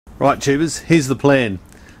Right, tubers, here's the plan.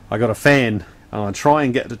 I got a fan and I try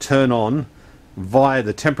and get to turn on via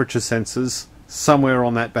the temperature sensors somewhere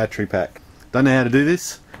on that battery pack. Don't know how to do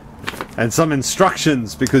this, and some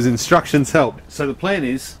instructions, because instructions help. So the plan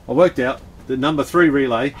is, I worked out that number 3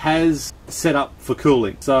 relay has set up for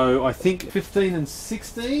cooling. So I think 15 and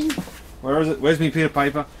 16, where is it? Where's my piece of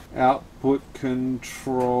paper? Output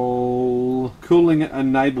control, cooling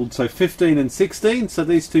enabled. So 15 and 16, so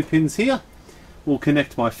these 2 pins here will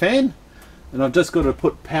connect my fan, and I've just got to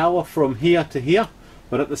put power from here to here,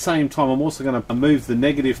 but at the same time I'm also going to move the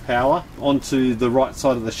negative power onto the right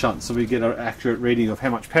side of the shunt so we get an accurate reading of how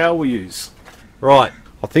much power we use. Right,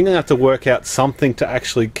 I think I have to work out something to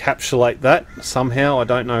actually encapsulate that somehow. I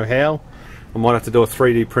don't know how. I might have to do a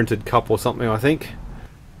 3D printed cup or something. I think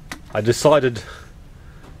I decided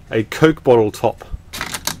a Coke bottle top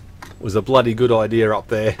was a bloody good idea up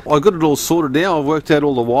there. I got it all sorted now. I've worked out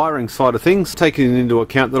all the wiring side of things, taking into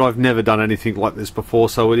account that I've never done anything like this before,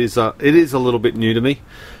 so it is a little bit new to me.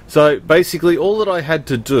 So basically all that I had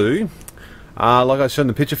to do, like I showed in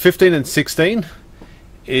the picture, 15 and 16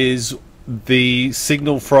 is the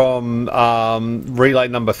signal from relay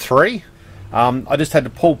number 3. I just had to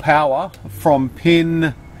pull power from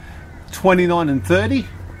pin 29 and 30,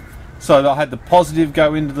 so I had the positive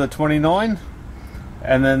go into the 29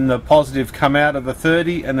 and then the positive come out of the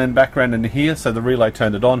 30 and then back around into here, so the relay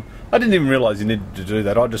turned it on. I didn't even realise you needed to do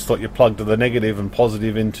that. I just thought you plugged the negative and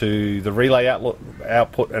positive into the relay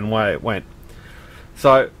output and away it went.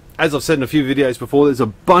 So as I've said in a few videos before, there's a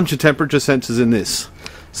bunch of temperature sensors in this.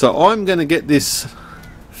 So I'm going to get this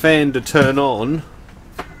fan to turn on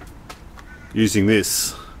using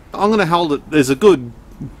this. I'm going to hold it, there's a good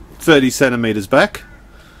 30 centimeters back.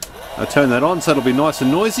 I'll turn that on so it'll be nice and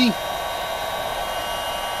noisy.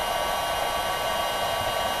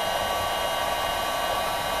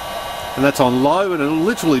 And that's on low, and it'll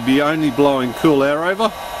literally be only blowing cool air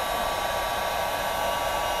over.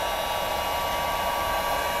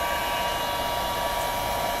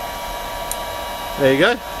 There you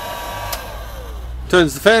go.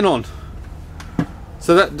 Turns the fan on.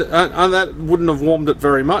 So that wouldn't have warmed it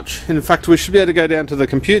very much. In fact, we should be able to go down to the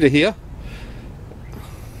computer here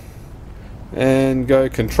and go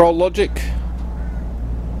control logic,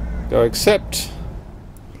 go accept,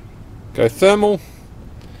 go thermal.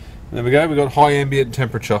 There we go, we've got high ambient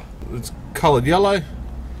temperature. It's coloured yellow,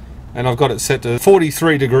 and I've got it set to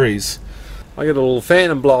 43 degrees. I get a little fan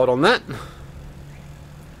and blow it on that.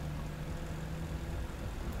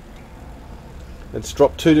 It's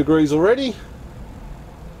dropped 2 degrees already.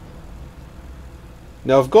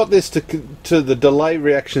 Now I've got this to the delay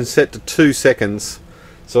reaction set to 2 seconds,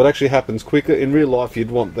 so it actually happens quicker. In real life you'd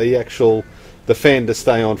want the fan to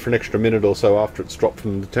stay on for an extra minute or so after it's dropped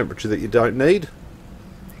from the temperature that you don't need.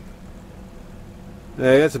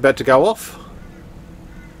 There, it's about to go off.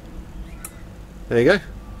 There you go.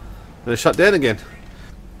 And it's shut down again.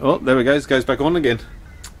 Oh, there we go. It goes back on again.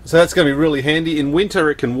 So that's going to be really handy. In winter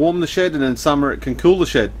it can warm the shed, and in summer it can cool the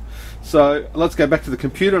shed. So let's go back to the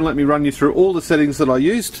computer and let me run you through all the settings that I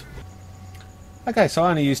used. Okay, so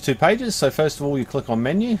I only used 2 pages. So first of all you click on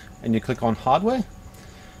menu and you click on hardware,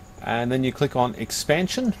 and then you click on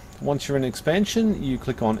expansion. Once you're in expansion you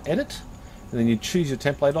click on edit, and then you choose your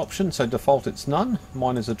template option. So default it's none,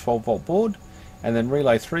 mine is a 12-volt board, and then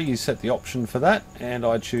relay 3 you set the option for that, and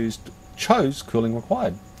I chose cooling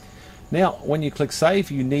required. Now when you click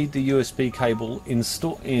save you need the USB cable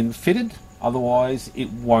fitted, otherwise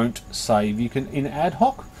it won't save. You can, in ad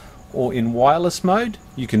hoc or in wireless mode,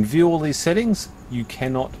 you can view all these settings, you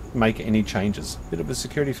cannot make any changes. Bit of a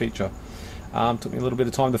security feature. Took me a little bit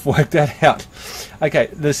of time to work that out. Okay,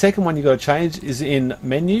 the second one you got to change is in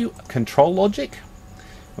menu, control logic,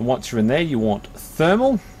 and once you're in there you want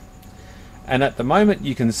thermal, and at the moment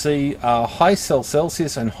you can see high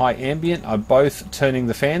Celsius and high ambient are both turning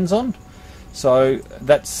the fans on. So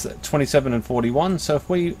that's 27 and 41. So if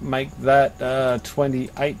we make that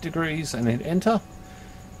 28 degrees and hit enter,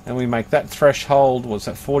 and we make that threshold, what's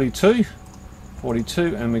that, 42,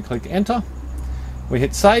 and we click enter, we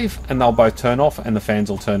hit save, and they'll both turn off and the fans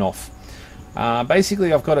will turn off.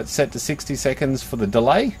 Basically I've got it set to 60 seconds for the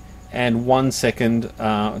delay and 1 second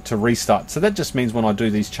to restart. So that just means when I do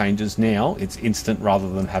these changes now it's instant rather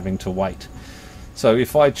than having to wait. So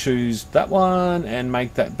if I choose that one and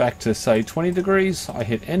make that back to say 20 degrees, I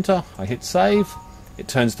hit enter, I hit save, it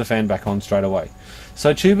turns the fan back on straight away.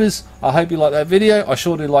 So tubers, I hope you like that video. I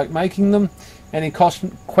sure do like making them. Any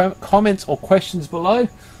comments or questions below,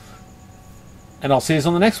 and I'll see you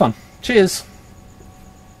on the next one. Cheers!